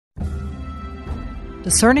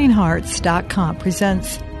DiscerningHearts.com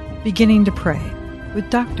presents Beginning to Pray with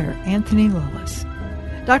Dr. Anthony Lilles.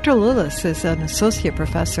 Dr. Lilles is an associate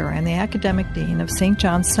professor and the academic dean of St.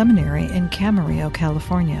 John's Seminary in Camarillo,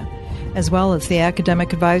 California, as well as the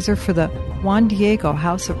academic advisor for the Juan Diego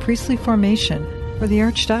House of Priestly Formation for the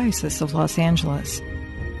Archdiocese of Los Angeles.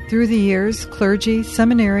 Through the years, clergy,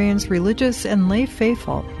 seminarians, religious, and lay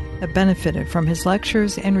faithful have benefited from his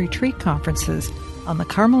lectures and retreat conferences on the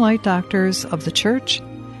Carmelite doctors of the Church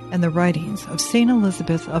and the writings of St.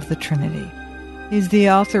 Elizabeth of the Trinity. He is the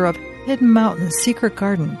author of Hidden Mountain's Secret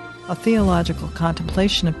Garden, a theological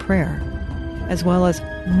contemplation of prayer, as well as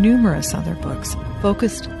numerous other books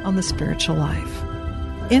focused on the spiritual life.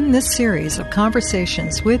 In this series of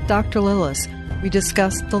conversations with Dr. Lilles, we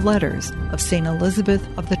discuss the letters of St. Elizabeth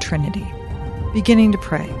of the Trinity. Beginning to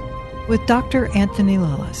Pray with Dr. Anthony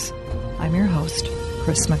Lilles. I'm your host,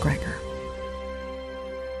 Chris McGregor.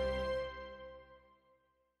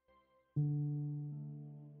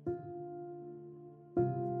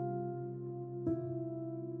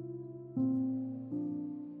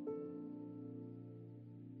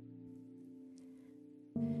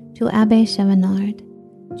 To Abbé Chevenard,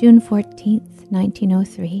 June 14th,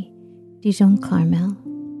 1903, Dijon Carmel.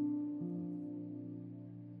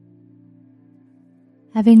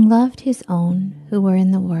 Having loved his own who were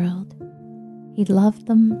in the world, he loved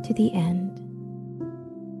them to the end.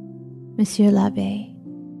 Monsieur l'Abbé,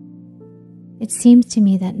 it seems to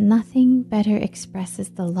me that nothing better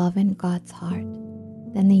expresses the love in God's heart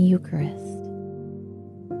than the Eucharist.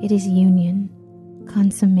 It is union,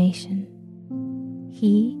 consummation.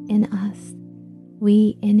 He in us,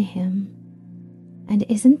 we in him. And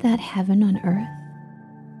isn't that heaven on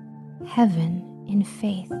earth? Heaven in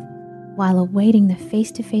faith, while awaiting the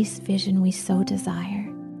face-to-face vision we so desire.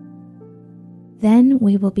 Then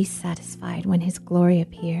we will be satisfied when his glory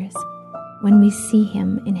appears, when we see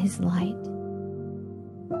him in his light.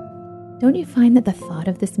 Don't you find that the thought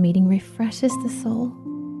of this meeting refreshes the soul?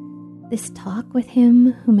 This talk with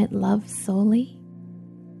him whom it loves solely?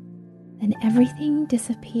 Then everything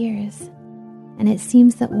disappears, and it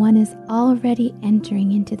seems that one is already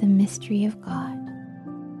entering into the mystery of God.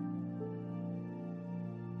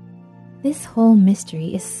 This whole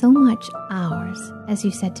mystery is so much ours, as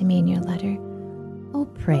you said to me in your letter. Oh,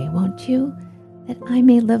 pray, won't you, that I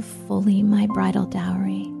may live fully my bridal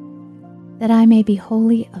dowry, that I may be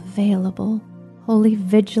wholly available, wholly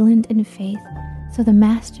vigilant in faith, so the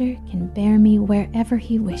Master can bear me wherever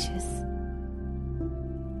he wishes.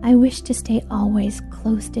 I wish to stay always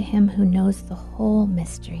close to him who knows the whole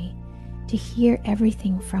mystery, to hear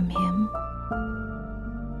everything from him.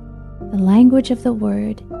 The language of the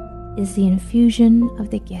word is the infusion of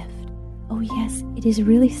the gift. Oh yes, it is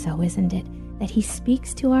really so, isn't it, that he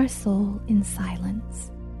speaks to our soul in silence.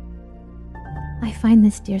 I find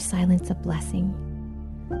this dear silence a blessing.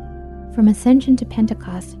 From Ascension to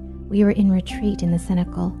Pentecost, we were in retreat in the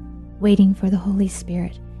cenacle, waiting for the Holy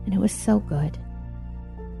Spirit, and it was so good.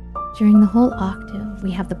 During the whole octave,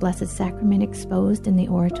 we have the Blessed Sacrament exposed in the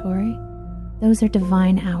oratory. Those are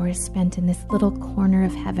divine hours spent in this little corner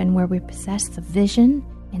of heaven where we possess the vision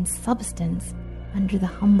and substance under the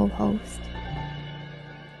humble host.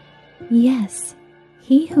 Yes,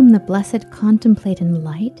 he whom the blessed contemplate in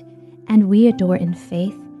light and we adore in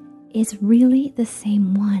faith is really the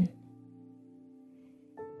same one.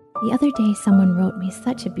 The other day someone wrote me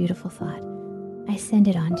such a beautiful thought. I send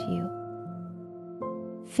it on to you.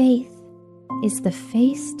 Faith is the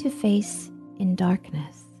face-to-face in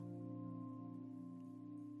darkness.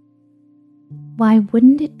 Why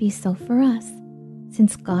wouldn't it be so for us,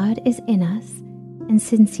 since God is in us, and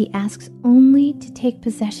since he asks only to take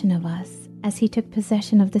possession of us as he took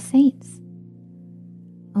possession of the saints?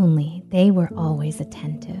 Only they were always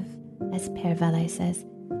attentive, as Père Vallée says.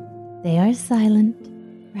 They are silent,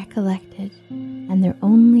 recollected, and their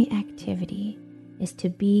only activity is to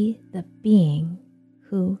be the being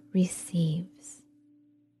who receives.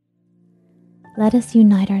 Let us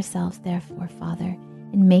unite ourselves, therefore, Father,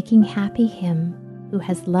 in making happy him who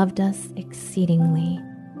has loved us exceedingly,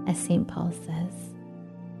 as St. Paul says.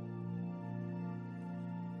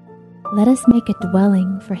 Let us make a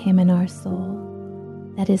dwelling for him in our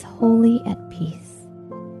soul that is wholly at peace,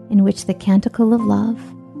 in which the canticle of love,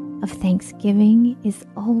 of thanksgiving is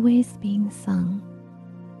always being sung,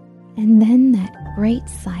 and then that great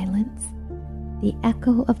silence, the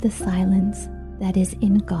echo of the silence that is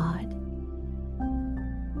in God.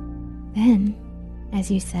 Then, as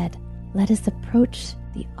you said, let us approach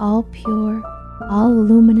the all-pure,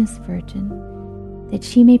 all-luminous Virgin, that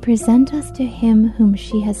she may present us to him whom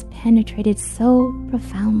she has penetrated so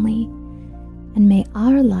profoundly, and may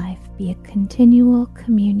our life be a continual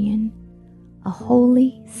communion, a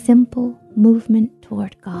holy, simple movement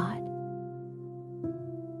toward God.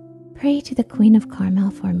 Pray to the Queen of Carmel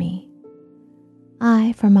for me.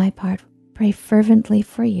 I, for my part, pray fervently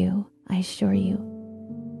for you, I assure you,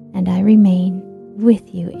 and I remain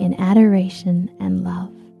with you in adoration and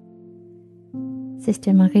love.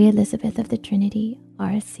 Sister Maria Elizabeth of the Trinity,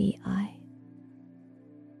 RCI.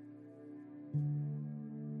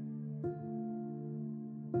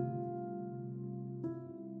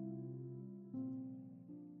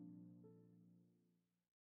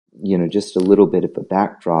 Just a little bit of a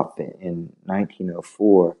backdrop. In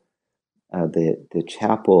 1904, the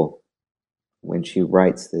chapel, when she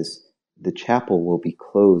writes this, the chapel will be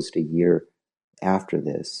closed a year after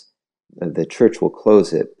this. The church will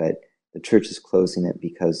close it, but the church is closing it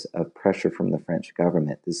because of pressure from the French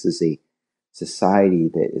government. This is a society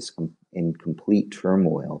that is in complete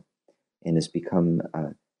turmoil and has become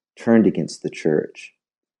turned against the church.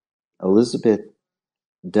 Elizabeth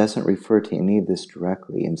doesn't refer to any of this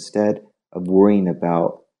directly. Instead of worrying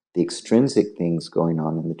about the extrinsic things going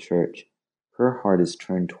on in the church, her heart is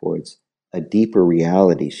turned towards a deeper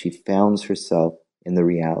reality. She founds herself in the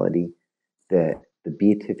reality that the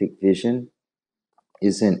beatific vision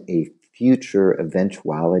isn't a future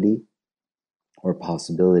eventuality or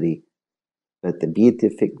possibility, but the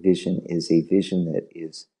beatific vision is a vision that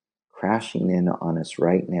is crashing in on us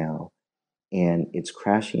right now, and it's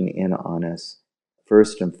crashing in on us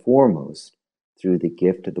first and foremost through the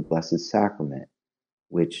gift of the Blessed Sacrament,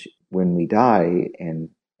 which when we die and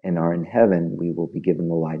are in heaven, we will be given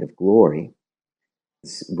the light of glory.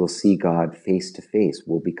 We'll see God face to face.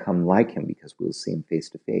 We'll become like him because we'll see him face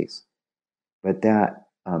to face. But that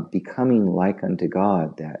becoming like unto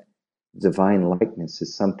God, that divine likeness,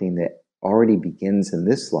 is something that already begins in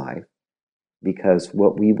this life, because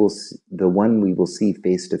the one we will see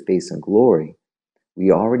face to face in glory, we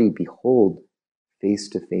already behold face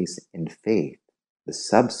to face in faith. The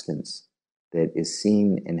substance that is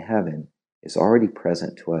seen in heaven is already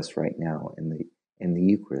present to us right now in the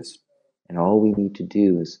Eucharist. And all we need to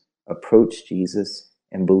do is approach Jesus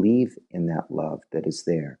and believe in that love that is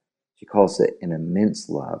there. She calls it an immense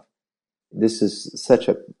love. This is such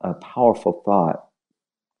a powerful thought.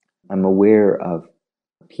 I'm aware of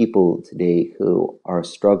people today who are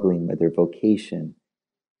struggling with their vocation,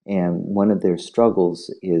 and one of their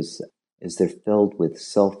struggles is they're filled with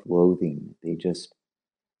self-loathing. They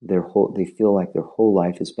feel like their whole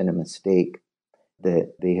life has been a mistake,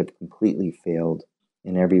 that they have completely failed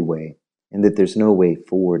in every way, and that there's no way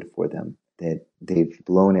forward for them, that they've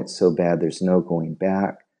blown it so bad there's no going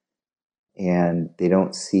back, and they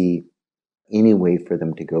don't see any way for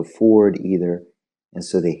them to go forward either, and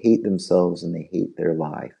so they hate themselves and they hate their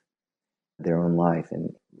life, their own life.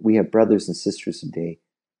 And we have brothers and sisters today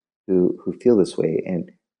who feel this way,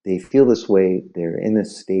 and they feel this way, they're in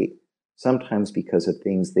this state sometimes because of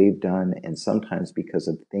things they've done and sometimes because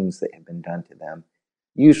of things that have been done to them,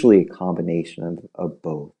 usually a combination of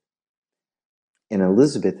both. And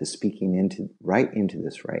Elizabeth is speaking right into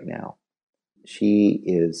this right now. She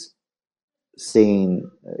is saying,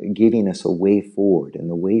 giving us a way forward, and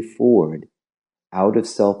the way forward out of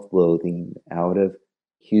self-loathing, out of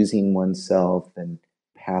accusing oneself and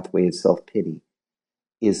pathway of self-pity,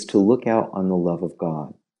 is to look out on the love of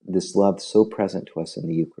God, this love so present to us in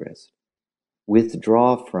the Eucharist.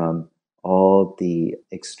 Withdraw from all the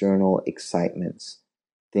external excitements,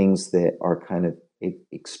 things that are kind of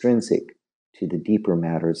extrinsic to the deeper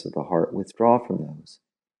matters of the heart. Withdraw from those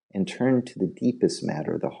and turn to the deepest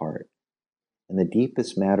matter of the heart. And the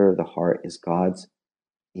deepest matter of the heart is God's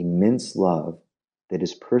immense love that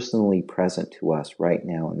is personally present to us right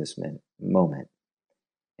now in this moment.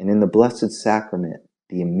 And in the Blessed Sacrament,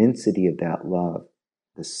 the immensity of that love,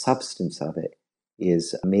 the substance of it,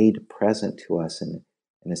 is made present to us in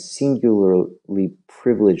a singularly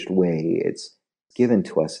privileged way. It's given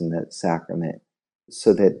to us in that sacrament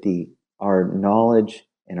so that our knowledge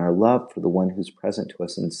and our love for the one who's present to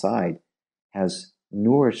us inside has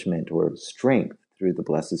nourishment or strength through the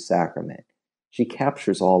Blessed Sacrament. She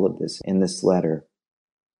captures all of this in this letter.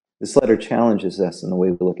 This letter challenges us in the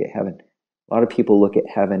way we look at heaven. A lot of people look at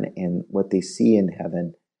heaven, and what they see in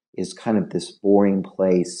heaven is kind of this boring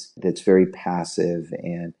place that's very passive,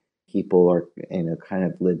 and people are kind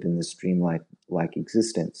of live in this dreamlike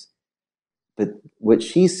existence. But what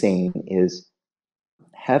she's saying is,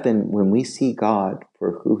 heaven, when we see God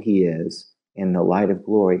for who he is in the light of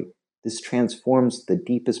glory, this transforms the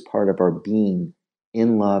deepest part of our being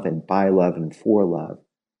in love and by love and for love.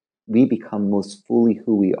 We become most fully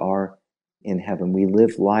who we are in heaven. We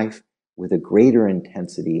live life with a greater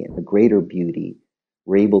intensity and a greater beauty.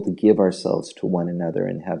 we're able to give ourselves to one another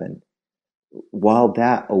in heaven. While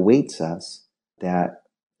that awaits us, that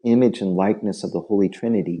image and likeness of the Holy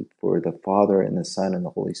Trinity, for the Father and the Son and the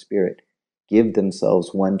Holy Spirit give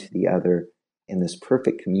themselves one to the other in this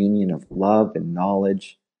perfect communion of love and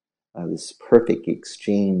knowledge, this perfect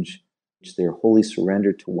exchange, their holy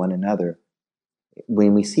surrender to one another.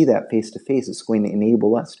 When we see that face to face, it's going to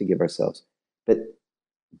enable us to give ourselves. But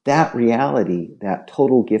that reality, that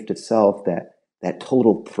total gift of self, that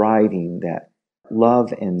total thriving, that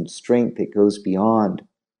love and strength that goes beyond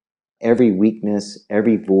every weakness,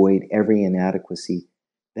 every void, every inadequacy,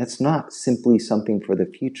 that's not simply something for the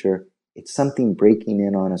future. It's something breaking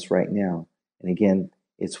in on us right now. And again,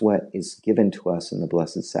 it's what is given to us in the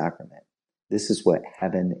Blessed Sacrament. This is what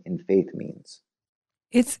heaven in faith means.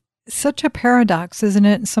 It's such a paradox, isn't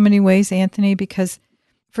it, in so many ways, Anthony? Because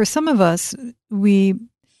for some of us,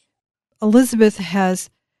 Elizabeth has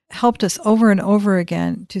helped us over and over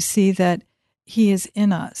again to see that he is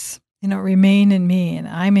in us. Remain in me and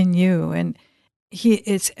I'm in you. And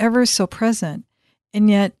it's ever so present. And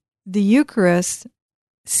yet the Eucharist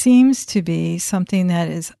seems to be something that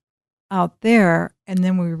is out there, and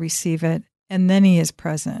then we receive it, and then he is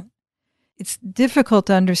present. It's difficult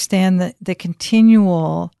to understand the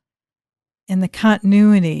continual and the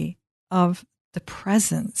continuity of the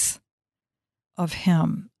presence of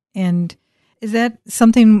him. And is that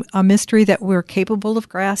a mystery that we're capable of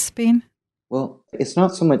grasping? Well, it's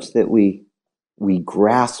not so much that we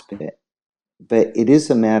grasp it, but it is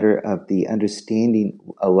a matter of the understanding,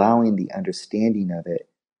 allowing the understanding of it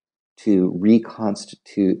to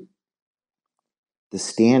reconstitute the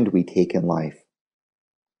stand we take in life,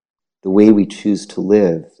 the way we choose to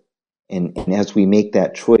live. And as we make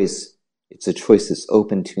that choice, it's a choice that's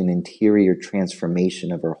open to an interior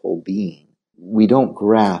transformation of our whole being. We don't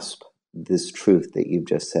grasp this truth that you've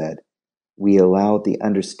just said. We allow the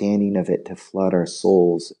understanding of it to flood our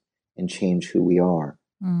souls and change who we are.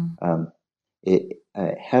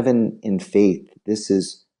 Heaven in faith, this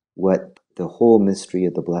is what the whole mystery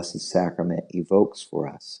of the Blessed Sacrament evokes for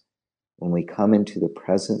us. When we come into the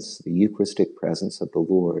presence, the Eucharistic presence of the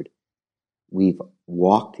Lord, we've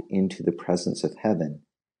walked into the presence of heaven.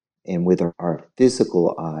 And with our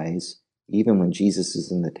physical eyes, even when Jesus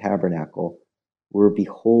is in the tabernacle, we're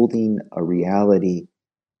beholding a reality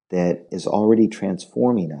that is already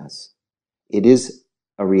transforming us. It is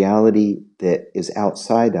a reality that is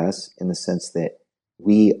outside us in the sense that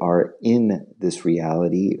we are in this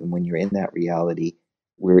reality. And when you're in that reality,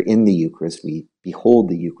 we're in the Eucharist. We behold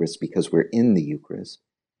the Eucharist because we're in the Eucharist.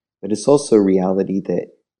 But it's also a reality that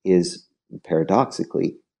is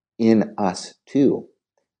paradoxically in us too.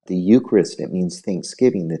 The Eucharist, it means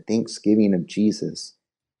thanksgiving. The thanksgiving of Jesus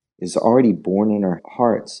is already born in our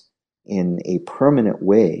hearts in a permanent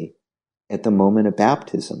way at the moment of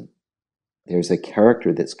baptism. There's a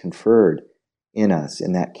character that's conferred in us,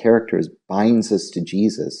 and that character binds us to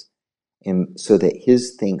Jesus, and so that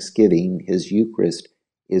his thanksgiving, his Eucharist,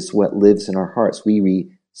 is what lives in our hearts. We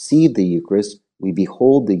receive the Eucharist, we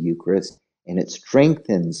behold the Eucharist, and it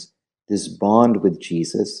strengthens this bond with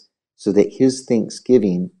Jesus so that his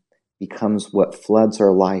thanksgiving becomes what floods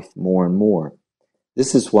our life more and more.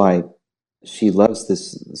 This is why she loves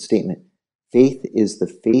this statement. Faith is the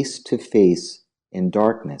face-to-face in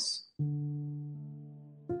darkness.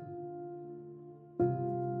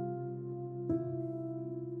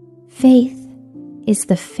 Faith is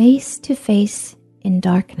the face-to-face in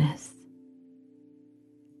darkness.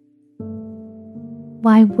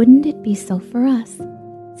 Why wouldn't it be so for us,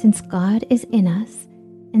 since God is in us,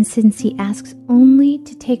 and since he asks only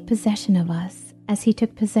to take possession of us as he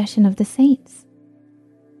took possession of the saints?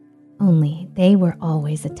 Only they were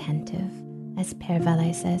always attentive, as Père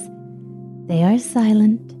Vallée says. They are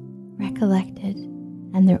silent, recollected,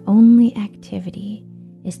 and their only activity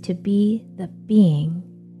is to be the being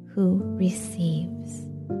who receives.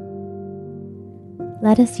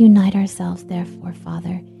 Let us unite ourselves, therefore,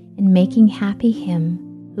 Father, in making happy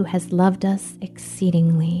him who has loved us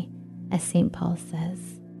exceedingly, as St. Paul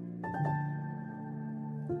says.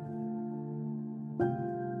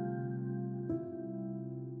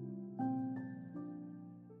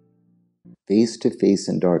 Face to face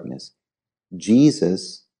in darkness.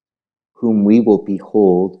 Jesus, whom we will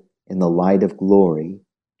behold in the light of glory,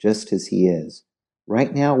 just as he is.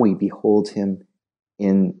 Right now we behold him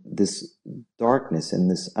in this darkness,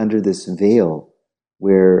 under this veil,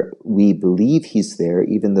 where we believe he's there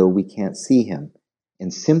even though we can't see him.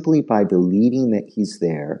 And simply by believing that he's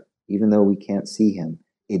there, even though we can't see him,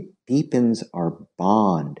 it deepens our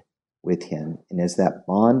bond with him. And as that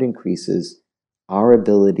bond increases, our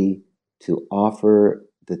ability to offer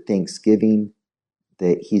the thanksgiving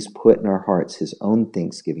that he's put in our hearts, his own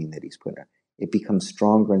thanksgiving that he's put in our, it becomes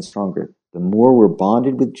stronger and stronger. The more we're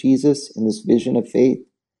bonded with Jesus in this vision of faith,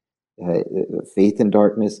 faith in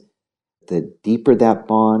darkness, the deeper that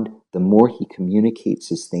bond, the more he communicates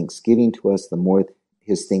his thanksgiving to us, the more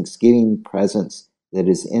his thanksgiving presence that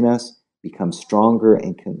is in us becomes stronger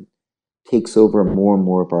and takes over more and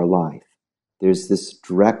more of our life. There's this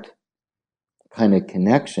direct kind of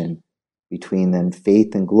connection between then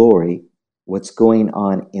faith and glory, what's going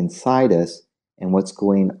on inside us and what's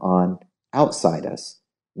going on outside us,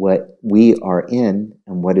 what we are in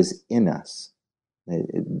and what is in us.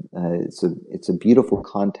 It's a beautiful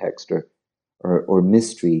context or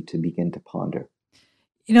mystery to begin to ponder.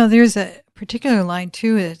 There's a particular line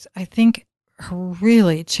too is, I think,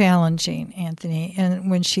 really challenging, Anthony. And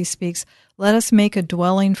when she speaks, let us make a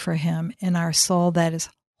dwelling for him in our soul that is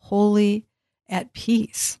wholly at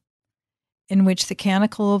peace, in which the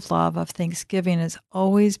canticle of love of thanksgiving is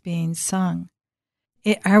always being sung.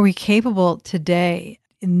 Are we capable today,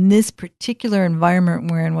 in this particular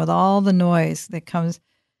environment we're in, with all the noise that comes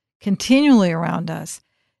continually around us,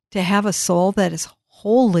 to have a soul that is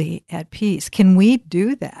wholly at peace? Can we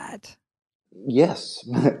do that? Yes.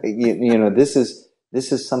 This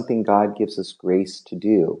is something God gives us grace to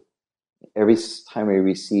do. Every time we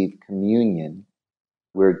receive communion,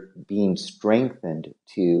 we're being strengthened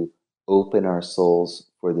to open our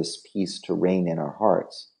souls for this peace to reign in our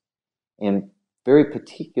hearts. And very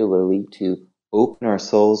particularly to open our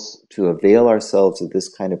souls, to avail ourselves of this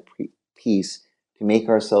kind of peace, to make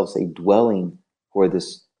ourselves a dwelling for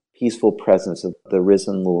this peaceful presence of the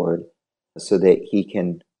risen Lord, so that he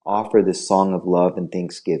can offer this song of love and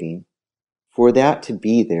thanksgiving. For that to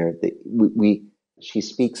be there, she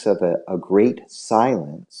speaks of a great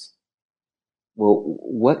silence. Well,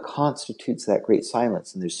 what constitutes that great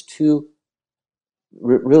silence? And there's two,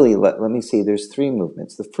 really, let me say there's three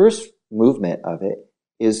movements. The first movement of it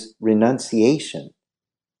is renunciation.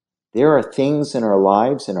 There are things in our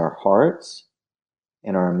lives, in our hearts,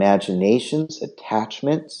 in our imaginations,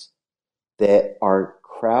 attachments, that are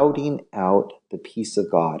crowding out the peace of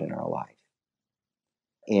God in our life.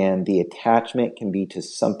 And the attachment can be to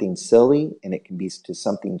something silly, and it can be to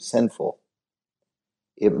something sinful.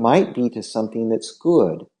 It might be to something that's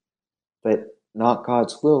good, but not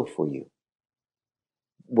God's will for you.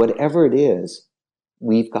 Whatever it is,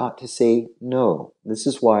 we've got to say no. This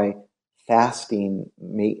is why fasting,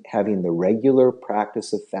 having the regular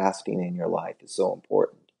practice of fasting in your life is so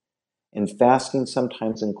important. And fasting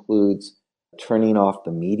sometimes includes turning off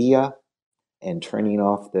the media and turning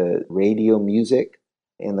off the radio music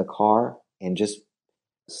in the car and just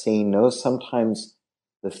saying no. Sometimes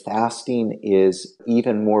the fasting is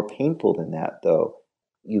even more painful than that, though.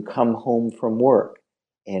 You come home from work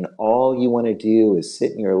and all you want to do is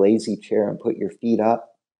sit in your lazy chair and put your feet up,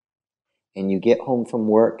 and you get home from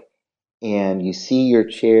work and you see your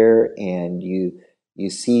chair and you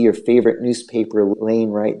see your favorite newspaper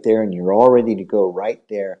laying right there, and you're all ready to go right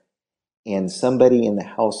there, and somebody in the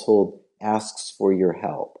household asks for your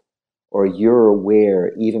help, or you're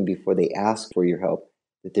aware, even before they ask for your help,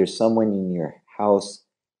 that there's someone in your house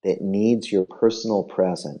that needs your personal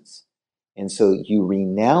presence. And so you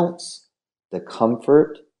renounce the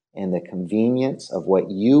comfort and the convenience of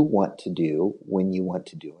what you want to do when you want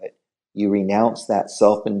to do it. You renounce that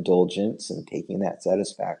self-indulgence and taking that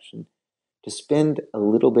satisfaction to spend a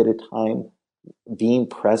little bit of time being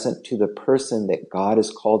present to the person that God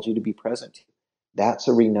has called you to be present to. That's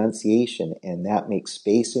a renunciation, and that makes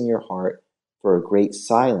space in your heart for a great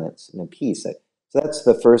silence and a peace. So that's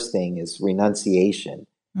the first thing, is renunciation.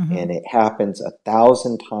 Mm-hmm. And it happens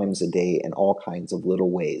 1,000 times a day in all kinds of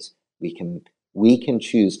little ways. We can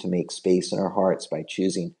choose to make space in our hearts by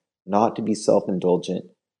choosing not to be self-indulgent,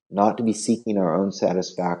 not to be seeking our own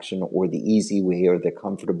satisfaction or the easy way or the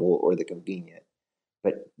comfortable or the convenient.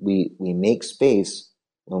 But we make space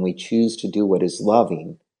when we choose to do what is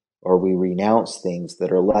loving, or we renounce things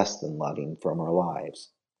that are less than loving from our lives.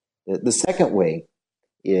 The second way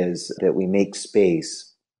is that we make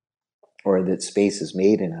space, or that space is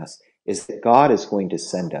made in us, is that God is going to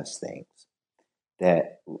send us things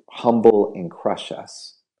that humble and crush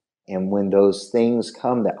us. And when those things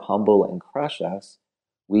come that humble and crush us,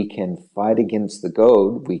 we can fight against the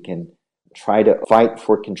goad. We can try to fight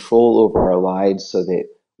for control over our lives so that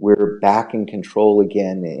we're back in control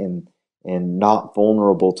again and not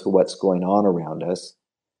vulnerable to what's going on around us.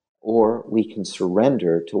 Or we can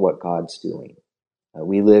surrender to what God's doing.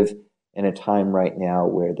 We live in a time right now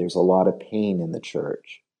where there's a lot of pain in the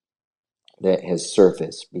church that has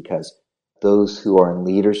surfaced because those who are in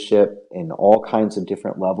leadership in all kinds of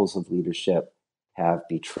different levels of leadership have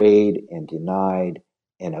betrayed and denied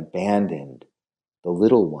and abandoned the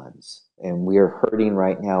little ones. And we are hurting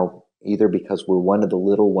right now, either because we're one of the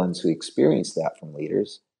little ones who experience that from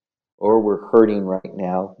leaders, or we're hurting right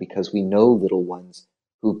now because we know little ones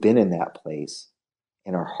who've been in that place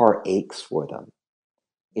and our heart aches for them.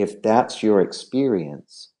 If that's your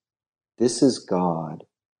experience, this is God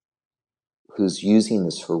who's using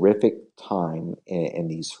this horrific time and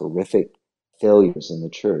these horrific failures in the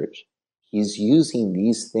church. He's using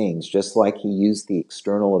these things, just like he used the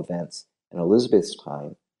external events in Elizabeth's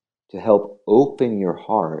time, to help open your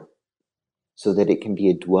heart so that it can be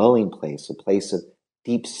a dwelling place, a place of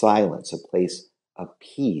deep silence, a place of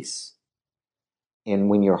peace. And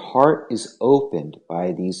when your heart is opened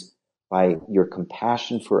by your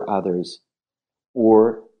compassion for others,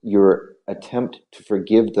 or your attempt to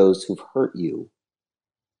forgive those who've hurt you,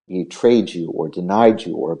 betrayed you, or denied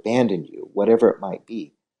you, or abandoned you, whatever it might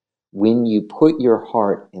be, when you put your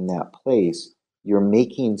heart in that place, you're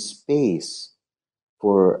making space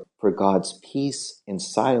for God's peace and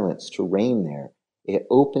silence to reign there. It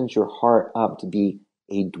opens your heart up to be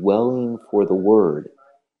a dwelling for the Word.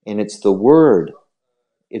 And it's the Word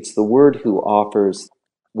who offers,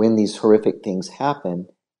 when these horrific things happen,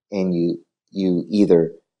 and you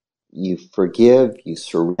forgive, you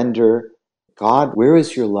surrender. God, where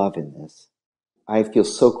is your love in this? I feel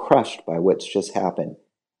so crushed by what's just happened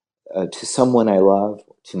to someone I love,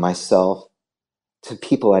 to myself, to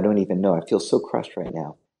people I don't even know. I feel so crushed right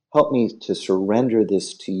now. Help me to surrender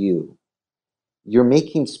this to you. You're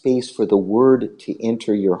making space for the Word to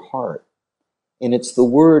enter your heart. And it's the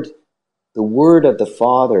word of the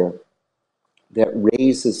Father that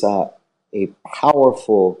raises up a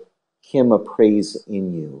powerful hymn of praise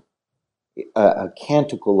in you, a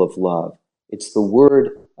canticle of love. It's the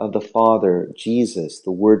word of the Father, Jesus,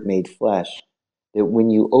 the Word made flesh, that when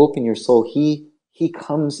you open your soul, He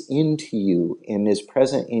comes into you and is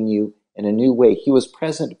present in you in a new way. He was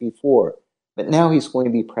present before, but now He's going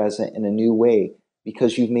to be present in a new way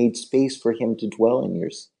because you've made space for Him to dwell in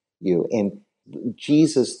you. And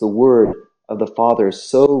Jesus, the Word of the Father, is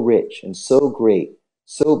so rich and so great,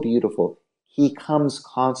 so beautiful. He comes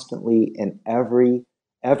constantly in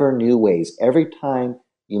ever new ways. Every time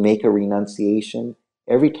you make a renunciation,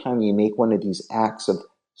 every time you make one of these acts of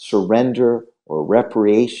surrender or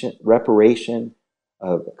reparation,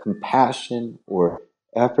 of compassion or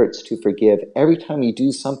efforts to forgive, every time you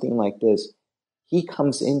do something like this, He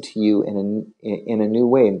comes into you in a new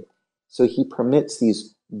way. So He permits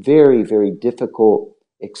these very, very difficult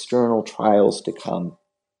external trials to come.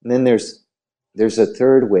 And then there's a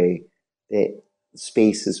third way that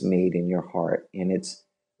space is made in your heart, and it's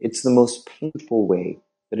the most painful way,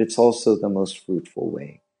 but it's also the most fruitful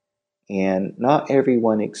way. And not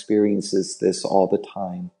everyone experiences this all the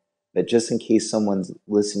time, but just in case someone's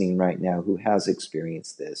listening right now who has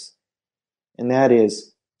experienced this, and that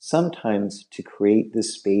is sometimes to create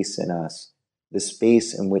this space in us, the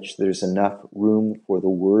space in which there's enough room for the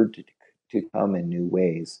Word to come in new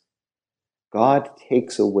ways. God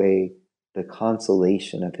takes away the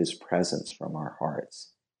consolation of His presence from our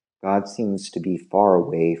hearts. God seems to be far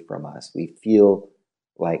away from us. We feel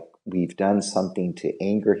like we've done something to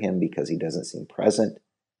anger Him because He doesn't seem present.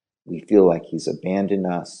 We feel like He's abandoned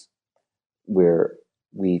us, where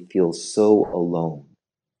we feel so alone.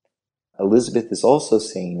 Elizabeth is also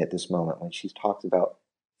saying at this moment, when she talks about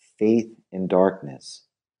faith in darkness,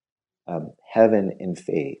 heaven in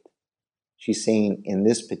faith, she's saying in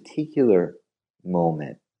this particular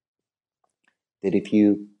moment that if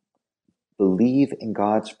you believe in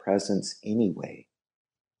God's presence anyway,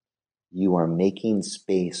 you are making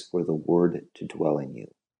space for the Word to dwell in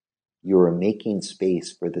you. You are making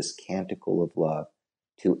space for this canticle of love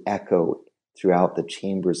to echo throughout the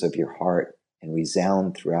chambers of your heart and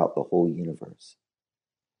resound throughout the whole universe.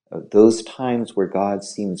 Those times where God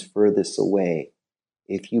seems furthest away,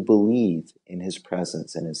 if you believe in His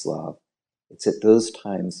presence and His love, it's at those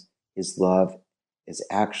times His love is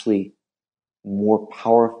actually more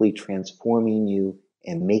powerfully transforming you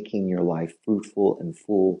and making your life fruitful and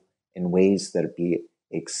full in ways that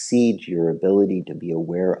exceed your ability to be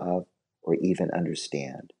aware of or even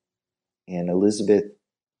understand. And Elizabeth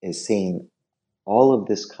is saying all of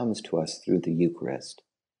this comes to us through the Eucharist,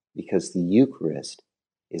 because the Eucharist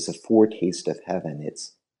is a foretaste of heaven.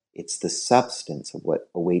 It's the substance of what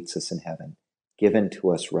awaits us in heaven, given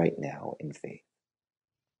to us right now in faith.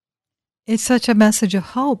 It's such a message of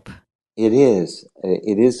hope. It is.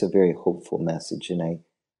 It is a very hopeful message, and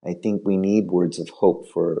I think we need words of hope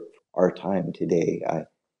for our time today.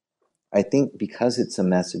 I think because it's a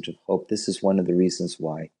message of hope, this is one of the reasons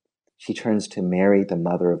why she turns to Mary, the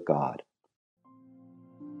Mother of God.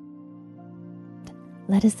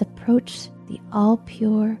 let us approach the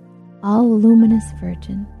all-pure, all-luminous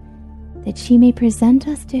Virgin, that she may present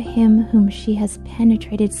us to him whom she has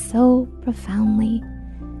penetrated so profoundly,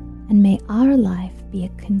 and may our life be a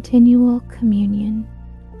continual communion,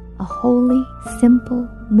 a holy, simple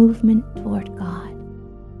movement toward God.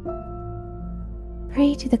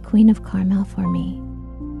 Pray to the Queen of Carmel for me.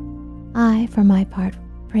 I, for my part,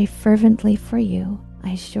 pray fervently for you, I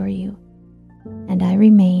assure you, and I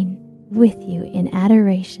remain with you in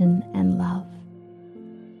adoration and love.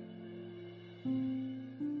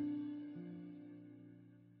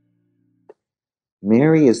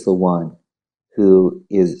 Mary is the one who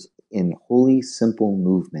is in holy, simple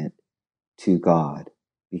movement to God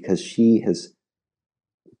because she has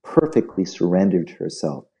perfectly surrendered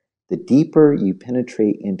herself. The deeper you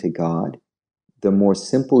penetrate into God, the more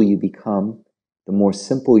simple you become, the more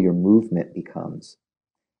simple your movement becomes.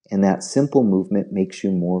 And that simple movement makes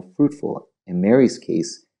you more fruitful. In Mary's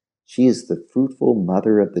case, she is the fruitful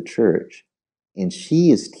mother of the church, and she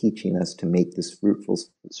is teaching us to make this fruitful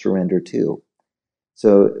surrender too.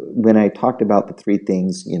 So when I talked about the three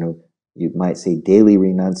things, you might say daily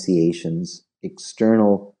renunciations,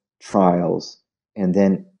 external trials, and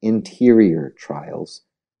then interior trials.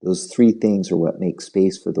 Those three things are what make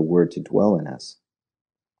space for the Word to dwell in us.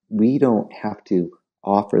 We don't have to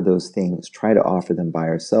offer those things, try to offer them by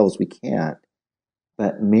ourselves. We can't.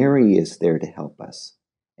 But Mary is there to help us,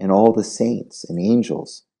 and all the saints and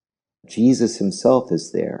angels. Jesus himself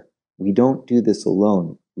is there. We don't do this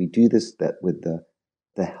alone. We do this with the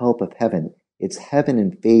help of heaven. It's heaven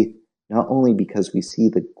and faith, not only because we see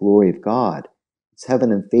the glory of God. It's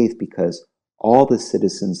heaven and faith because all the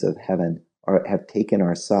citizens of heaven have taken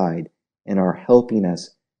our side and are helping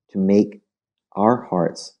us to make our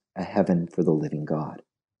hearts a heaven for the living God.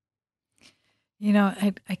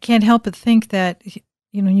 I can't help but think that,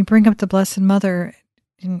 you bring up the Blessed Mother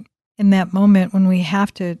in that moment when we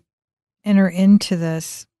have to enter into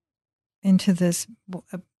this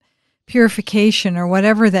purification or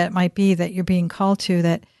whatever that might be that you're being called to,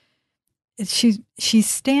 that she's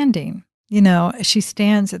standing, she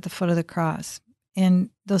stands at the foot of the cross. And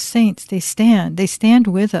those saints, they stand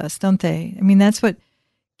with us, don't they? I mean, that's what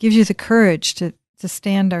gives you the courage to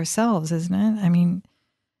stand ourselves, isn't it? I mean,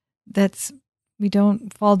 we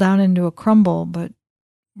don't fall down into a crumble, but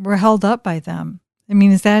we're held up by them. I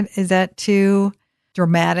mean, is that too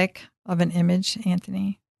dramatic of an image,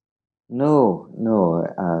 Anthony? No.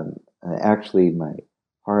 Actually, my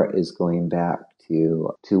heart is going back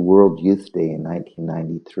to World Youth Day in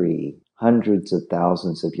 1993. Hundreds of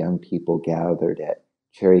thousands of young people gathered at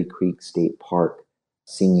Cherry Creek State Park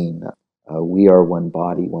singing, "We are one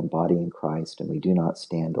body in Christ, and we do not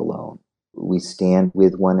stand alone." We stand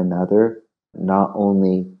with one another, not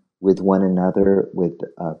only with one another, with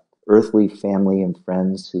earthly family and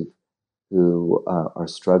friends who are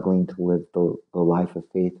struggling to live the life of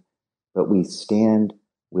faith, but we stand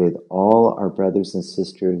with all our brothers and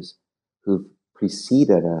sisters who've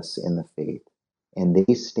preceded us in the faith, and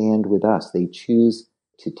they stand with us. They choose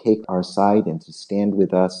to take our side and to stand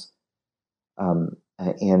with us.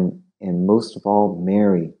 And most of all,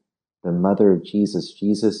 Mary, the mother of Jesus.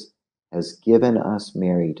 Jesus has given us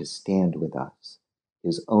Mary to stand with us,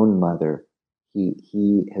 his own mother.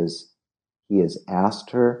 He has asked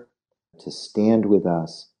her to stand with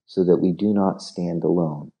us so that we do not stand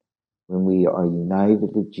alone. When we are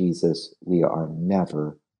united with Jesus, we are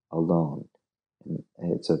never alone.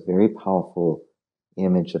 And it's a very powerful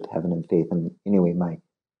image of heaven and faith. And anyway,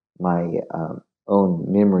 my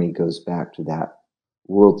own memory goes back to that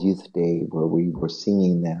World Youth Day where we were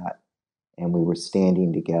singing that, and we were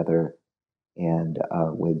standing together, and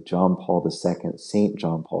with John Paul II, Saint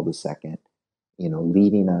John Paul II,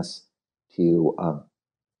 leading us to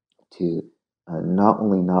not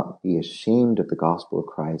only not be ashamed of the gospel of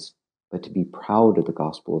Christ, but to be proud of the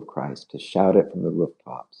gospel of Christ, to shout it from the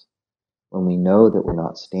rooftops. When we know that we're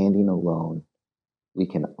not standing alone, we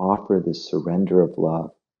can offer this surrender of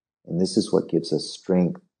love, and this is what gives us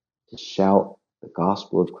strength to shout the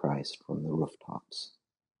gospel of Christ from the rooftops.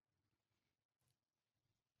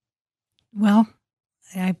 Well,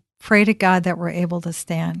 I pray to God that we're able to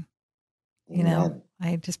stand. Amen.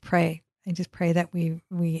 I just pray that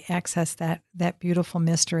we access that beautiful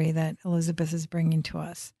mystery that Elizabeth is bringing to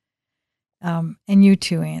us. And you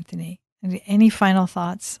too, Anthony. Any final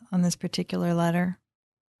thoughts on this particular letter?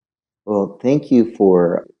 Well, thank you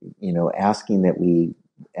for, asking that we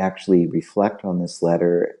actually reflect on this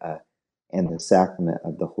letter and the sacrament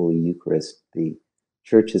of the Holy Eucharist. The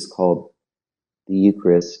Church is called the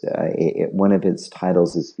Eucharist. One of its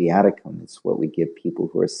titles is Viaticum. It's what we give people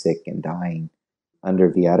who are sick and dying. Under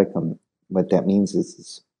Viaticum, what that means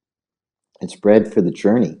is it's bread for the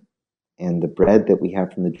journey. And the bread that we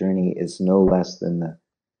have from the journey is no less than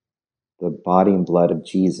the body and blood of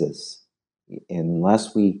Jesus.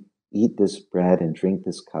 Unless we eat this bread and drink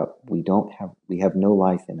this cup, we have no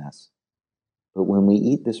life in us. But when we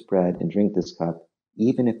eat this bread and drink this cup,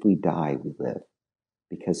 even if we die, we live.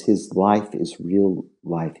 Because his life is real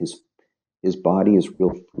life. His body is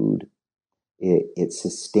real food. It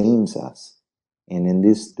sustains us. And in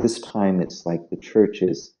this time, it's like the church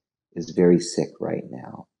is very sick right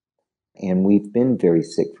now. And we've been very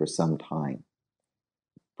sick for some time.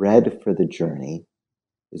 Bread for the journey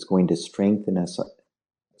is going to strengthen us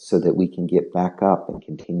so that we can get back up and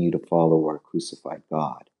continue to follow our crucified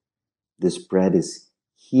God. This bread is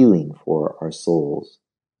healing for our souls.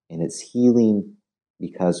 And it's healing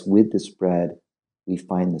because with this bread, we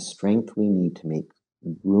find the strength we need to make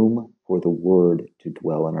room for the word to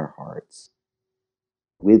dwell in our hearts.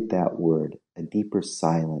 With that word, a deeper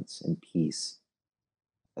silence and peace,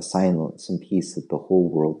 a silence and peace that the whole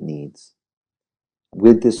world needs.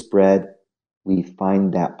 With this bread, we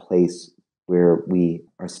find that place where we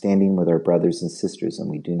are standing with our brothers and sisters and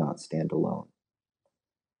we do not stand alone.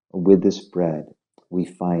 With this bread, we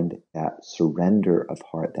find that surrender of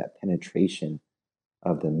heart, that penetration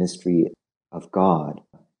of the mystery of God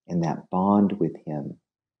and that bond with him.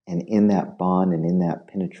 And in that bond and in that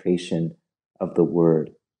penetration of the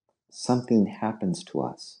word, something happens to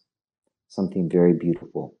us, something very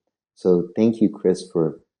beautiful. So thank you, Chris,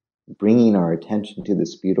 for bringing our attention to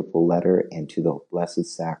this beautiful letter and to the Blessed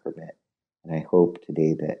Sacrament. And I hope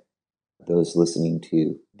today that those listening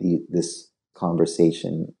to this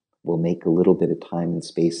conversation will make a little bit of time and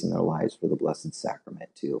space in their lives for the Blessed Sacrament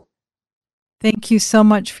too. Thank you so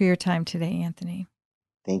much for your time today, Anthony.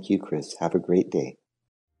 Thank you, Chris. Have a great day.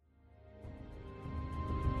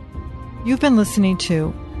 You've been listening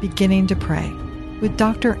to Beginning to Pray with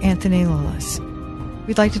Dr. Anthony Lilles.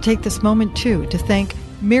 We'd like to take this moment, too, to thank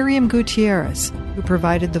Miriam Gutierrez, who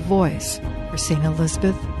provided the voice for St.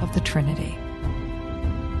 Elizabeth of the Trinity.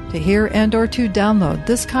 To hear and or to download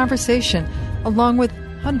this conversation, along with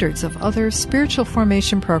hundreds of other spiritual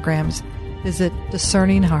formation programs, visit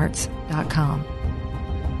discerninghearts.com.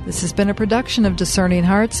 This has been a production of Discerning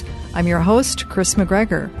Hearts. I'm your host, Chris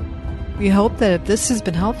McGregor. We hope that if this has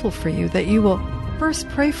been helpful for you, that you will first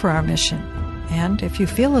pray for our mission. And if you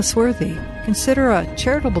feel us worthy, consider a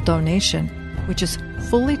charitable donation, which is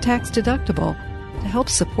fully tax-deductible, to help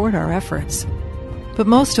support our efforts. But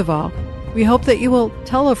most of all, we hope that you will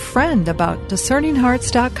tell a friend about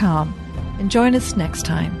discerninghearts.com and join us next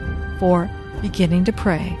time for Beginning to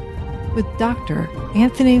Pray with Dr.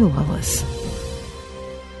 Anthony Lilles.